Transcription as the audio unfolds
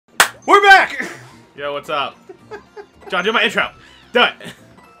We're back! Yo, what's up? John, do my intro. Do it.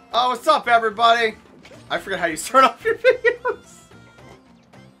 Oh, what's up, everybody? I forget how you start off your videos.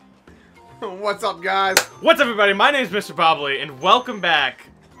 What's up, guys? What's up, everybody? My name is Mr. Bobbly, and welcome back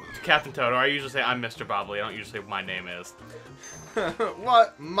to Captain Toad. Or I usually say I'm Mr. Bobbly. I don't usually say what my name is.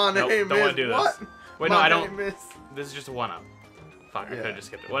 What? My name is... Don't want to do this. What? Wait, my no, I don't... Name is... This is just a one-up. Fuck, I Yeah. could have just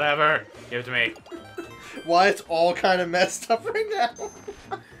skipped it. Whatever. Give it to me. Why it's all kind of messed up right now?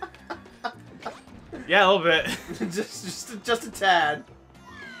 Yeah, a little bit. just a tad.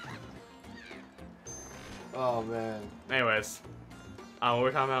 Oh, man. Anyways. What were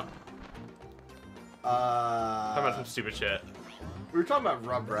we talking about? Talking about some stupid shit. We were talking about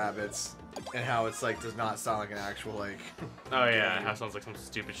Rub Rabbits and how it's like does not sound like an actual like. Oh yeah, how it sounds like some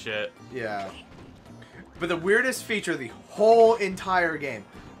stupid shit. Yeah. But the weirdest feature of the whole entire game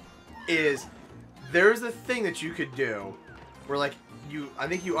is there's a thing that you could do where like I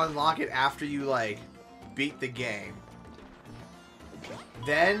think you unlock it after you like beat the game.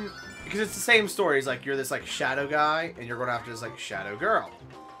 Then because it's the same story, it's like you're this like shadow guy and you're going after this like shadow girl.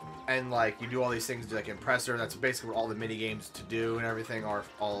 And like you do all these things to like impress her, and that's basically what all the mini games to do and everything are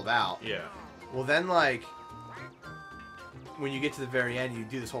all about. Yeah. Well then like when you get to the very end you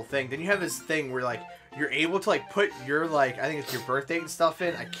do this whole thing, then you have this thing where like you're able to like put your like I think it's your birth date and stuff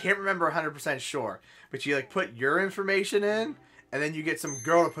in. I can't remember 100% sure, but you like put your information in, and then you get some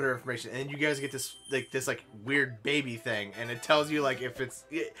girl to put her information, and then you guys get this like weird baby thing, and it tells you like if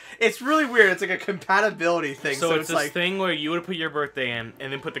it's really weird. It's like a compatibility thing. So it's this like thing where you would put your birthday in,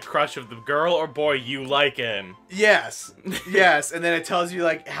 and then put the crush of the girl or boy you like in. yes, yes, and then it tells you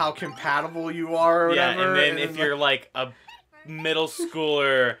like how compatible you are. Or whatever, and then if you're like a middle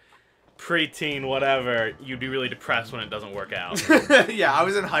schooler, preteen, whatever, you'd be really depressed when it doesn't work out. Yeah, I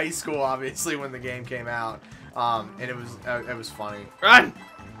was in high school obviously when the game came out, and it was funny. Run!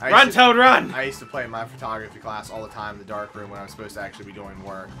 Run, Toad, run! I used to play in my photography class all the time in the dark room when I was supposed to actually be doing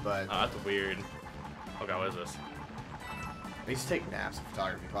work, but Oh, that's weird. Oh god, what is this? I used to take naps in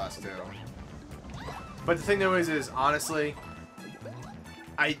photography class too. But the thing though is honestly,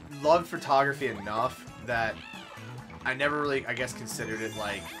 I loved photography enough that I never really, I guess, considered it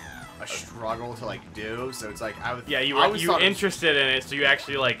like a struggle to like do. So it's like I was. Yeah, you were interested in it, so you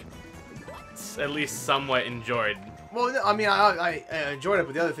actually like at least somewhat enjoyed. Well, I mean, I enjoyed it,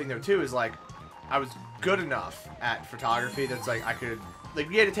 but the other thing though too is like I was good enough at photography that's like I could like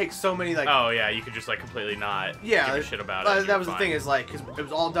we had to take so many like. Oh yeah, you could just like completely not give a shit about it. That was the thing is like because it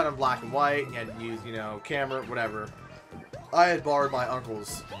was all done in black and white. You had to use camera whatever. I had borrowed my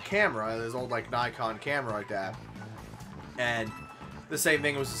uncle's camera, this old like Nikon camera like that, and the same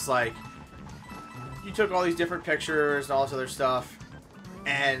thing was just like you took all these different pictures and all this other stuff,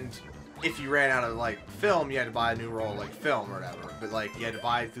 and if you ran out of like film, you had to buy a new roll of like film or whatever. But like you had to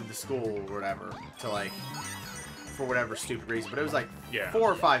buy it through the school or whatever to like for whatever stupid reason. But it was like $4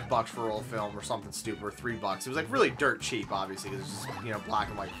 or $5 for a roll of film or something stupid, or $3. It was like really dirt cheap, obviously, because it's just black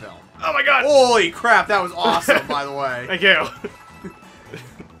and white film. Oh my god! Holy crap, that was awesome, by the way. Thank you.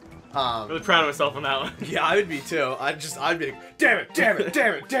 Really proud of myself on that one. Yeah, I would be too. I'd be like, damn it, damn it,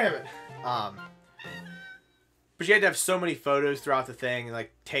 damn it, damn it. But you had to have so many photos throughout the thing and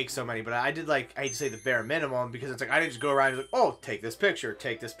like take so many. But I did like I hate to say the bare minimum because it's like I didn't just go around and like, oh, take this picture,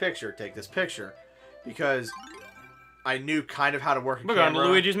 take this picture, take this picture, because I knew kind of how to work a We're camera. going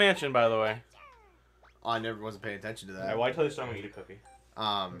to Luigi's Mansion, by the way. I never wasn't paying attention to that. Alright, why tell you someone eat a cookie?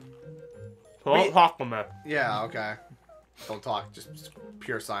 Wait. Talk to me. Yeah, okay. Don't talk, just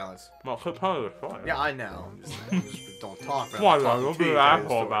pure silence. Well, tell you the story. Yeah, I know. Just don't talk. Come on, I'm don't talking be to an you,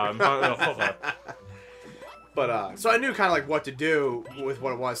 asshole about it. But, so I knew kind of, like, what to do with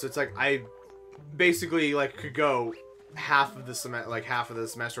what it was. So it's like, I basically, like, could go half of the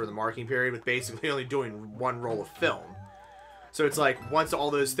semester of the marking period with basically only doing one roll of film. So it's like, once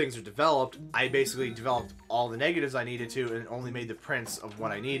all those things are developed, I basically developed all the negatives I needed to and only made the prints of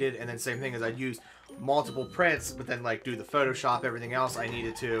what I needed. And then same thing as I'd use multiple prints, but then, like, do the Photoshop, everything else I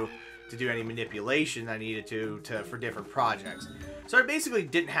needed to do any manipulation I needed to for different projects. So I basically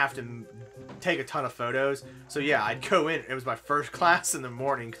didn't have to take a ton of photos. So yeah, I'd go in. It was my first class in the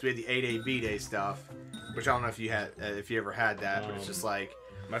morning because we had the A-Day, B-Day stuff, which I don't know if you had, if you ever had that, but it's just like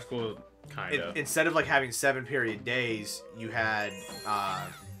my school kind of. Instead of like having 7 period days, you had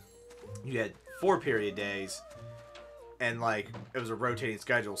 4 period days, and like it was a rotating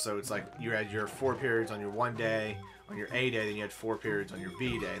schedule. So it's like you had your 4 periods on your one day. On your A day, then you had 4 periods on your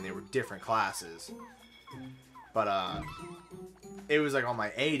B day, and they were different classes. But it was like on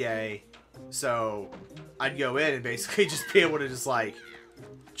my A day, so I'd go in and basically just be able to just like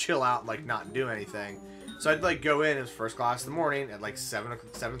chill out, and like not do anything. So I'd like go in. It was first class in the morning at like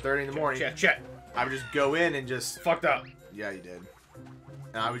 7:30 in the morning. Check. I would just go in and just Fucked up. Yeah, you did.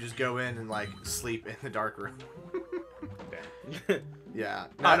 And I would just go in and like sleep in the dark room. Yeah.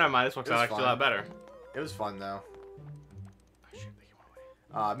 No, never mind. This works out actually a lot better. It was fun though. Oh, shit, they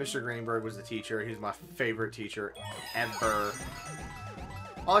came away. Mr. Greenberg was the teacher. He was my favorite teacher ever.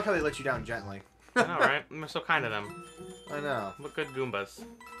 I like how they let you down gently. I know, right? I'm so kind to them. I know. What good Goombas.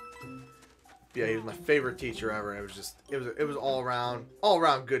 Yeah, he was my favorite teacher ever, and it was just it was all around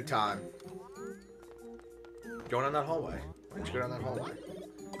good time. Going down that hallway. Why did you go down that hallway?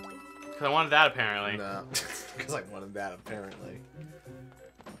 Because I wanted that, apparently. No, because I wanted that apparently.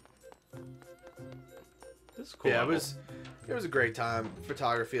 This is cool. Yeah, it was a great time.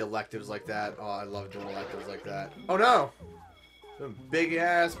 Photography electives like that. Oh, I love doing electives like that. Oh no, some big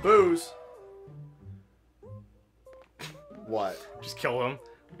ass booze. What? Just kill them.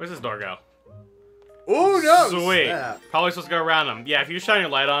 Where's this door go? Oh no! Sweet. Yeah. Probably supposed to go around them. Yeah, if you shine your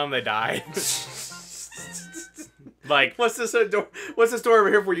light on them, they die. Like, What's this door? What's this door over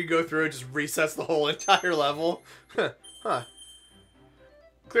here where you go through and just resets the whole entire level? Huh.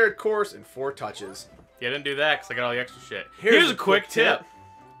 Cleared course in 4 touches. yeah, I didn't do that because I got all the extra shit. Here's Here's a quick tip.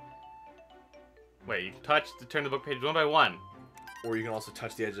 Wait, you can touch to turn the book pages one by one. Or you can also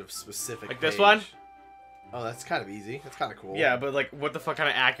touch the edge of a specific Like page. this one? Oh, that's kind of easy. That's kind of cool. Yeah, but like, what the fuck kind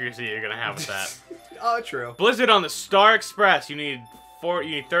of accuracy are you gonna have with that? Oh, true. Blizzard on the Star Express. You need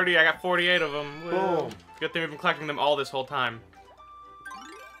 30. I got 48 of them. Boom. Good thing we've been collecting them all this whole time.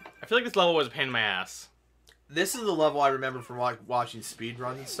 I feel like this level was a pain in my ass. This is the level I remember from watching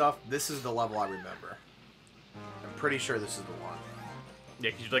speedruns and stuff. This is the level I remember. I'm pretty sure this is the one.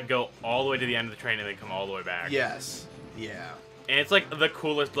 Yeah, because you like go all the way to the end of the train and then come all the way back. Yes. Yeah. And it's like the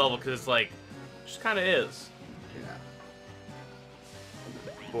coolest level because it's like, just kind of is. Yeah.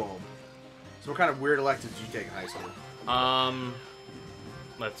 Boom. So what kind of weird electives did you take in high school?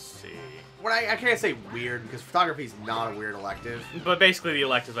 Let's see. Well, I can't say weird because photography is not a weird elective. But basically the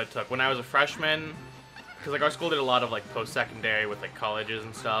electives I took when I was a freshman, because like our school did a lot of like post-secondary with like colleges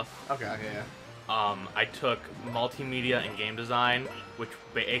and stuff. Okay, yeah. I took multimedia and game design, which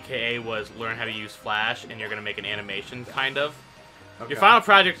AKA was learn how to use Flash, and you're gonna make an animation, kind of. Okay. Your final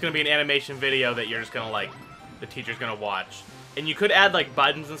project's gonna be an animation video that you're just gonna like, the teacher's gonna watch, and you could add like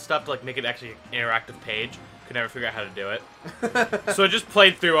buttons and stuff to like make it actually an interactive page. Could never figure out how to do it, so I just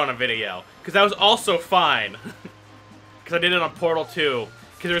played through on a video, because that was also fine, because I did it on Portal 2,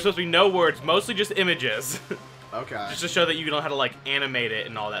 because there was supposed to be no words, mostly just images. Okay. Just to show that you know how to like animate it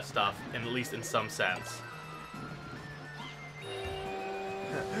and all that stuff, and at least in some sense.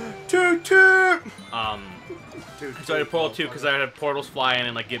 Toot toot. So I did Portal 2 because I had portals fly in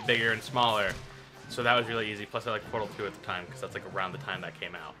and like get bigger and smaller, so that was really easy. Plus I like Portal 2 at the time because that's like around the time that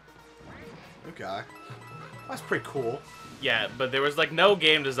came out. Okay. That's pretty cool. Yeah, but there was like no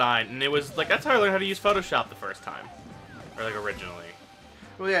game design, and it was like that's how I learned how to use Photoshop the first time, or like originally.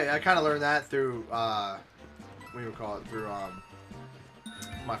 Well, yeah, I kind of learned that through what do you call it? Through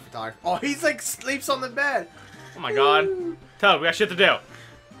my photography. Oh, he's like sleeps on the bed. Oh my god. Toad, we got shit to do.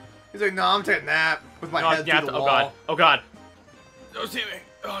 He's like, no, I'm taking a nap with my head through the wall. Oh god. Oh god. Don't see me.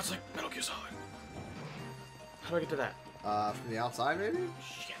 Oh, it's like Metal Gear Solid. How do I get to that? From the outside, maybe?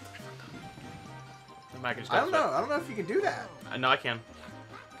 Shit. I don't know. I don't know if you can do that. No, I can.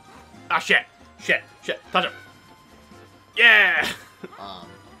 Ah, shit. Shit. Touch him. Yeah.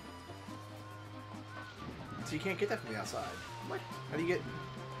 So you can't get that from the outside. What? How do you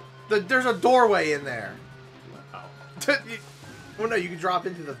get? There's a doorway in there. Oh. Well, no, you can drop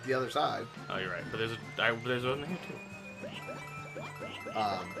into the other side. Oh, you're right. But there's one here too.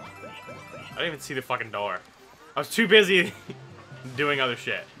 I didn't even see the fucking door. I was too busy doing other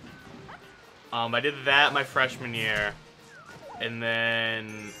shit. I did that my freshman year, and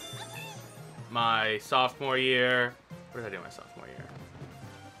then my sophomore year. What did I do my sophomore year?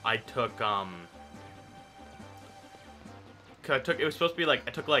 I took it was supposed to be like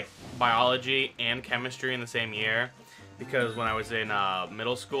I took like biology and chemistry in the same year, because when I was in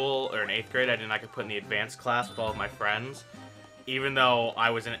middle school or in 8th grade, I could put in the advanced class with all of my friends, even though I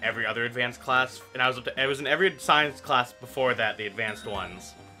was in every other advanced class, and I was in every science class before that, the advanced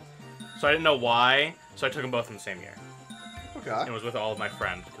ones. So I didn't know why, so I took them both in the same year. Okay. And it was with all of my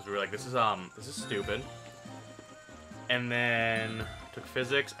friends because we were like, this is stupid. And then took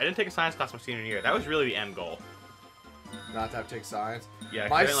physics. I didn't take a science class my senior year. That was really the end goal. Not to have to take science. Yeah,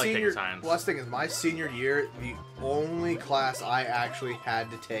 my I didn't like senior. taking science. Well, that's the thing is, my senior year, the only class I actually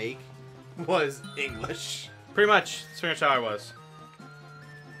had to take was English. Pretty much. That's pretty much how I was.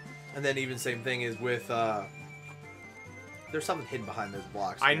 And then even same thing is with There's something hidden behind those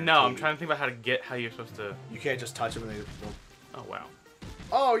blocks. I know. I'm trying to think about how you're supposed to. You can't just touch them and they. Oh wow.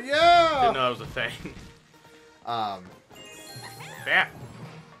 Oh yeah. Didn't know that was a thing. Yeah.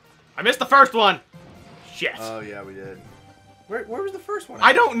 I missed the first one. Shit. Oh yeah, we did. Where was the first one?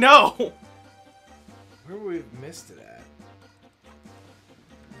 I don't know. Where we missed it at?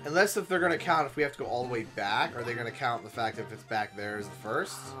 Unless if they're gonna count if we have to go all the way back, are they gonna count the fact that if it's back there is the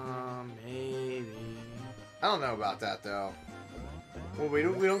first? Maybe. I don't know about that though. Well, we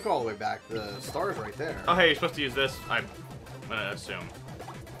don't go all the way back. The star's right there. Oh hey, you're supposed to use this. I'm gonna assume.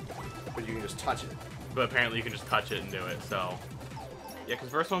 But you can just touch it. But apparently you can just touch it and do it. So yeah, because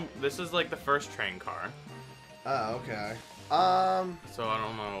first one, this is like the first train car. Oh okay. So I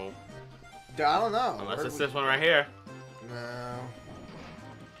don't know. I don't know. Unless it's this one right here. No.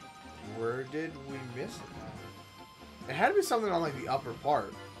 Where did we miss it? It had to be something on like the upper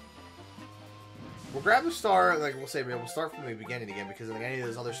part. We'll grab the star, like we'll say, we'll start from the beginning again because like any of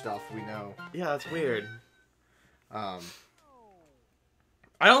this other stuff we know. Yeah, that's weird. I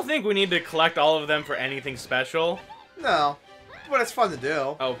don't think we need to collect all of them for anything special. No, but it's fun to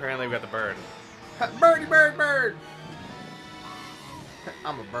do. Oh, apparently we got the bird. Birdie, bird, bird.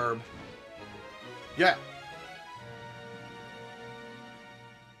 I'm a burb. Yeah.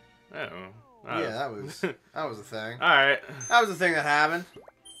 Oh. Yeah, that was a thing. All right. That was the thing that happened.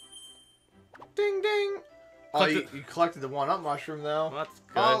 Ding ding. Oh, you collected the one-up mushroom though. Well, that's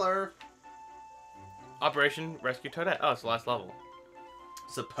good. Caller. Operation Rescue Toadette. Oh, it's the last level.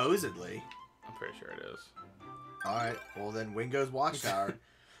 Supposedly. I'm pretty sure it is. All right. Well, then Wingo's Watchtower.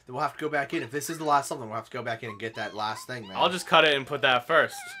 Then we'll have to go back in. If this is the last level, we'll have to go back in and get that last thing, man. I'll just cut it and put that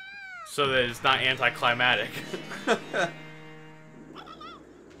first, so that it's not anticlimactic.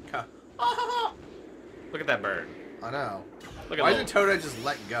 Look at that bird. I know. Look at Why isn't Toadette just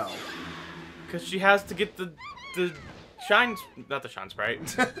let go? Because she has to get the shine, not the shine sprite,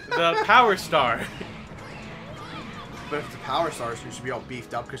 the power star. But if the power star, she should be all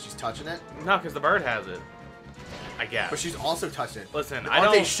beefed up because she's touching it. No, because the bird has it. I guess. But she's also touching it. Listen,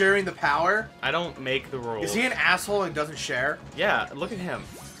 Aren't they sharing the power? I don't make the rules. Is he an asshole and doesn't share? Yeah, look at him.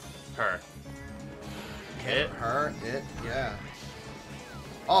 Her. It. Her. It. Yeah.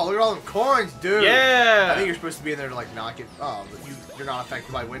 Oh, look at all them coins, dude. Yeah. I think you're supposed to be in there to like knock it. Oh, you're not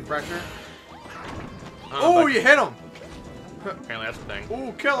affected by wind pressure. Oh, you hit him. Apparently that's the thing.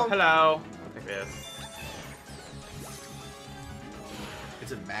 Oh, kill him. Hello. Like this.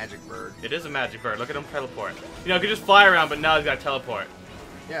 It's a magic bird. It is a magic bird. Look at him teleport. You know, he could just fly around, but now he's got to teleport.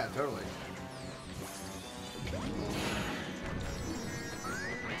 Yeah, totally.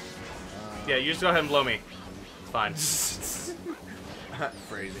 Yeah, you just go ahead and blow me. It's fine.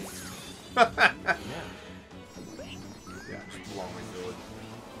 Crazy. Yeah. Yeah, just blow me through it.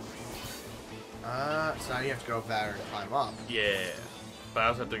 So now you have to go up that and climb up. Yeah. But I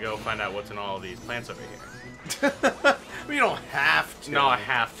also have to go find out what's in all of these plants over here. Well, you don't have to. No, I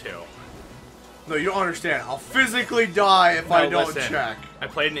have to. No, you don't understand. I'll physically die if I don't check. I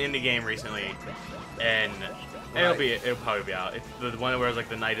played an indie game recently, and it'll probably be out. It's the one where it's like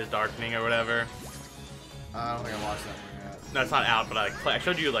the night is darkening or whatever. I don't think I watched that one yet. No, it's not out, but I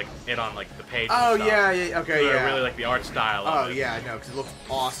showed you like it on like the page. Oh and stuff. yeah, okay, So yeah. I really like the art style. Oh of it. yeah, I know, because it looks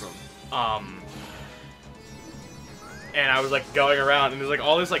awesome. And I was like going around, and there's like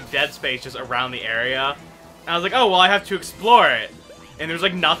all this like dead space just around the area. And I was like, oh well, I have to explore it. And there's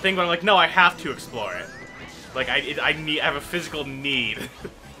like nothing, but I'm like, no, I have to explore it. Like I have a physical need.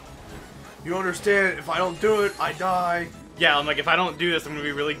 You understand? If I don't do it, I die. Yeah, I'm like, if I don't do this, I'm gonna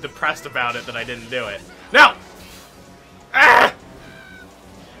be really depressed about it that I didn't do it. No! Ah!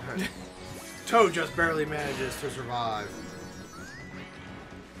 Toad just barely manages to survive.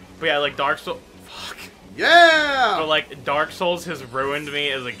 But yeah, like Dark Souls. Fuck. Yeah! But like Dark Souls has ruined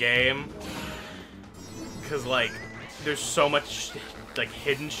me as a game. Cause like, there's so much like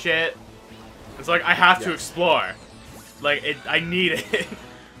hidden shit. It's like I have to explore. Like I need it.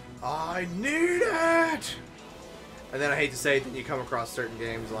 I need it! And then I hate to say it, then you come across certain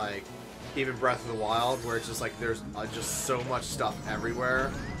games like even Breath of the Wild, where it's just like there's just so much stuff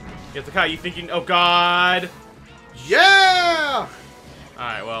everywhere. You have to you thinking, oh god! Yeah!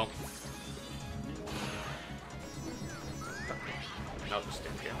 Alright, well. No, just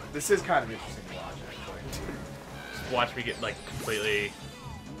stand here. This is kind of interesting to watch, actually. Just watch me get like completely.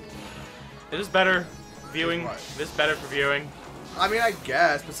 It is better viewing. This better for viewing. I mean, I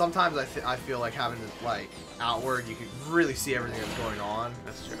guess, but sometimes I feel like having it like outward, you can really see everything that's going on.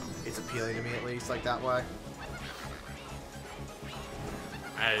 That's true. It's appealing to me at least, like that way.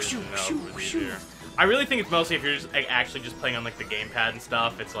 I don't know if it's easier. I really think it's mostly if you're just like, actually just playing on like the gamepad and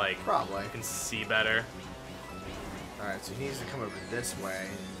stuff. It's like probably you can see better. Alright, so he needs to come over this way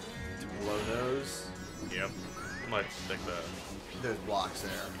to blow those. Yep. Like those blocks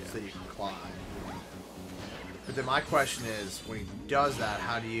there, Yeah. so you can climb. But then my question is, when he does that,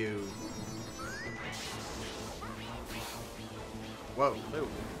 how do you... Whoa. Ooh.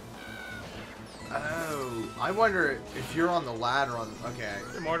 Oh, I wonder if you're on the ladder on... Okay.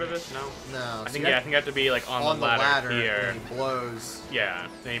 Is there more to this? No. No. I think I have to be like on the ladder here. And he blows... Yeah.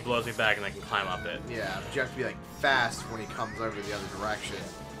 Then he blows me back and I can climb up it. Yeah, but you have to be like fast when he comes over the other direction.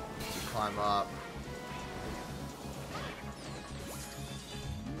 You climb up.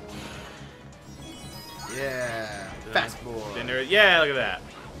 Yeah. Fast boy. Then there, yeah, look at that.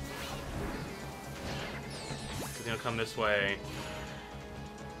 Cause he'll come this way.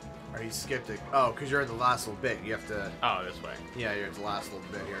 Or you skipped it. Oh, because you're in the last little bit. You have to... Oh, this way. Yeah, you're at the last little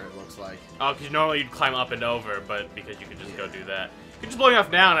bit here, it looks like. Oh, because normally you'd climb up and over, but because you could just go do that. You could just blow me off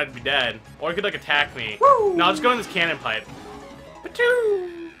now and I'd be dead. Or you could like attack me. Woo! No, I'll just go in this cannon pipe.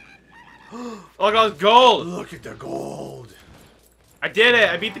 Pachoo! Oh, look at all this gold! Look at the gold. I did it!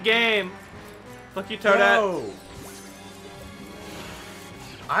 I beat the game! Fuck you, Toadette. No.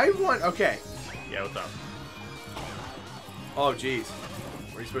 I want... Okay. Yeah, what's up? Oh, jeez.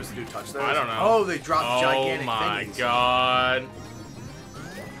 Were you supposed to do touch those? I don't know. Oh, they dropped gigantic Oh my thingies. god.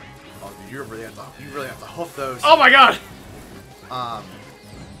 Oh, dude, you really have to hoof those. Oh my god!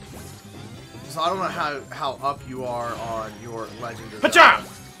 So I don't know how up you are on your Legend of Pacha!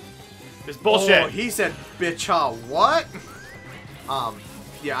 This bullshit. Oh, he said bitcha what?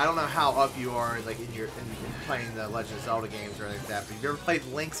 Yeah, I don't know how up you are like in playing the Legend of Zelda games or anything like that, but have you ever played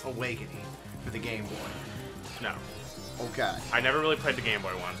Link's Awakening for the Game Boy? No. Okay. I never really played the Game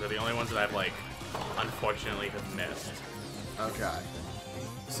Boy ones. They're the only ones that I've, like, unfortunately have missed. Okay.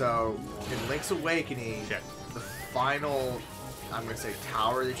 So, in Link's Awakening, Shit. the final, I'm going to say,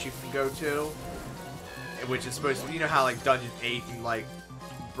 tower that you can go to, which is supposed to, you know how, like, Dungeon 8 and, like,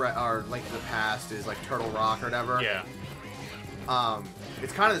 or Link to the Past is, like, Turtle Rock or whatever? Yeah.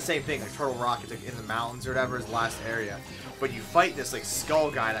 It's kind of the same thing, like Turtle Rock is like in the mountains or whatever is the last area. But you fight this like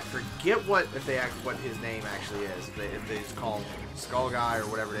Skull Guy, and I forget what his name actually is. If they just call him Skull Guy or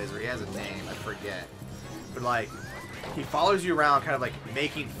whatever it is, or he has a name, I forget. But like, he follows you around, kind of like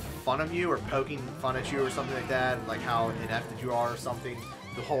making fun of you or poking fun at you or something like that, and like how inept you are or something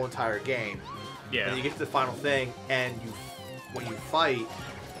the whole entire game. Yeah. And then you get to the final thing, and when you fight,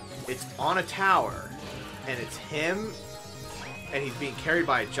 it's on a tower, and it's him. And he's being carried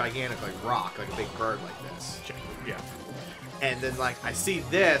by a gigantic, like, rock, like a big bird like this. Yeah. And then, like, I see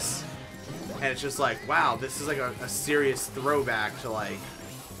this, and it's just like, wow, this is, like, a serious throwback to, like,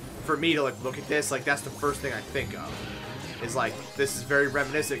 for me to, like, look at this, like, that's the first thing I think of. Is, like, this is very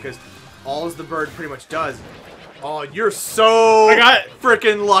reminiscent, because all the bird pretty much does... Oh, you're so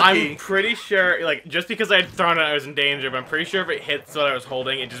freaking lucky. I'm pretty sure, like, just because I had thrown it, I was in danger, but I'm pretty sure if it hits what I was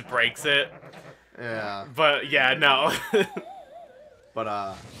holding, it just breaks it. Yeah. But, yeah, no.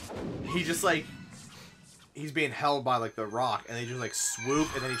 But, he just, like, he's being held by, like, the rock, and they just, like, swoop,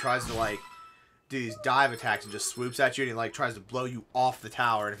 and then he tries to, like, do these dive attacks and just swoops at you, and he, like, tries to blow you off the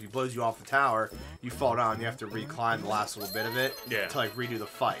tower, and if he blows you off the tower, you fall down, and you have to reclimb the last little bit of it to, like, redo the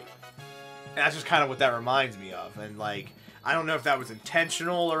fight. And that's just kind of what that reminds me of, and, like, I don't know if that was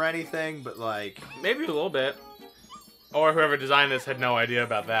intentional or anything, but, like... Maybe a little bit. Or whoever designed this had no idea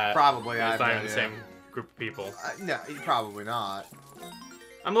about that. Probably, I It's not even the same group of people. No, probably not.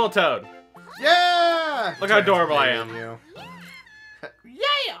 I'm a little Toad. Yeah! Look how adorable I am. Yeah!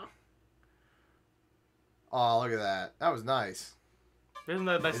 Oh, look at that. That was nice. Isn't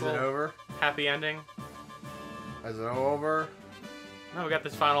that a nice Is it little over? happy ending? Is it over? No, we got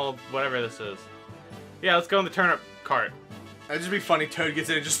this final, whatever this is. Yeah, let's go in the turnip cart. It'd just be funny, Toad gets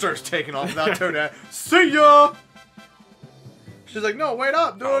in and just starts taking off without Toad at. See ya! She's like, no, wait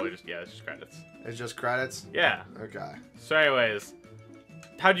up, dude! Probably just, yeah, it's just credits. It's just credits? Yeah. Okay. So anyways,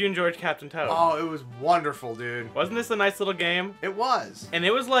 how'd you enjoy Captain Toad? Oh, it was wonderful, dude. Wasn't this a nice little game? It was. And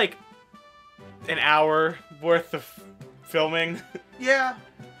it was like an hour worth of filming. Yeah.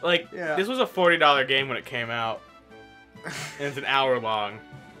 Like, Yeah. this was a $40 game when it came out. And it's an hour long.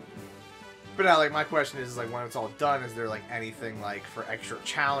 But now, like, my question is, like, when it's all done, is there, like, anything, like, for extra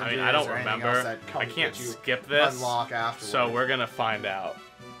challenges? I mean, I don't or anything remember. else that comes I can't that you skip this. Unlock afterwards? So we're gonna find out.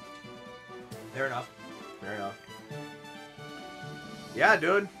 Fair enough. Fair enough. Yeah,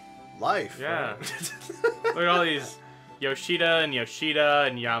 dude. Life. Yeah. Right? Look at all these Yoshida and Yoshida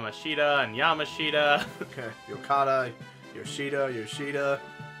and Yamashita and Yamashita. Okay. Yokata, Yoshida.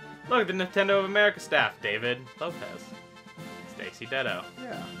 Look, the Nintendo of America staff. David Lopez. Stacy Detto.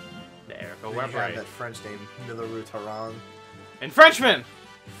 Yeah. The Erica Then you have Webright. that French name, Milaru Taran. And Frenchman!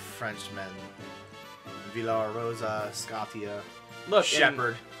 Frenchman. Villa Rosa, Scotia, Look,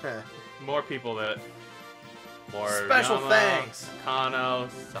 Shepherd. more people that. More Special Yama, thanks. Kano,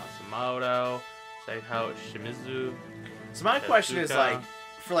 Sasimoto, Seito, Shimizu. So my question is, Tezuka. like,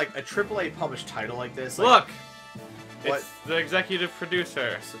 for like a AAA published title like this, like, Look! what? It's the executive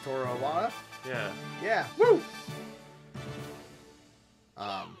producer. Satoru Iwata? Yeah. Yeah. Woo!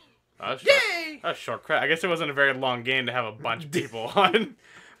 That was short credit. I guess it wasn't a very long game to have a bunch of people on.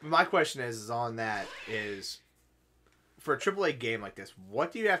 My question is on that is, for a AAA game like this,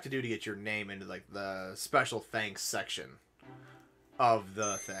 what do you have to do to get your name into like the special thanks section of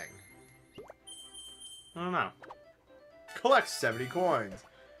the thing? I don't know. Collect 70 coins.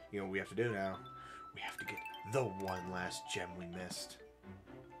 You know what we have to do now? We have to get the one last gem we missed.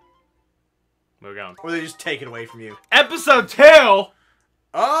 Where we going? Or they just take it away from you. Episode 2!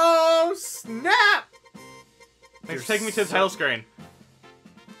 Oh, snap! Thanks for taking me to the title screen.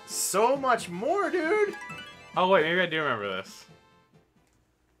 So much more, dude! Oh, wait, maybe I do remember this.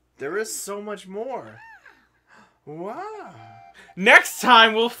 There is so much more. Wow. Next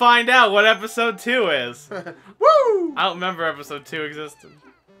time, we'll find out what episode 2 is. Woo! I don't remember episode 2 existed.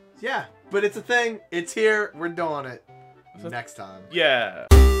 Yeah, but it's a thing. It's here. We're doing it. Next time. Yeah.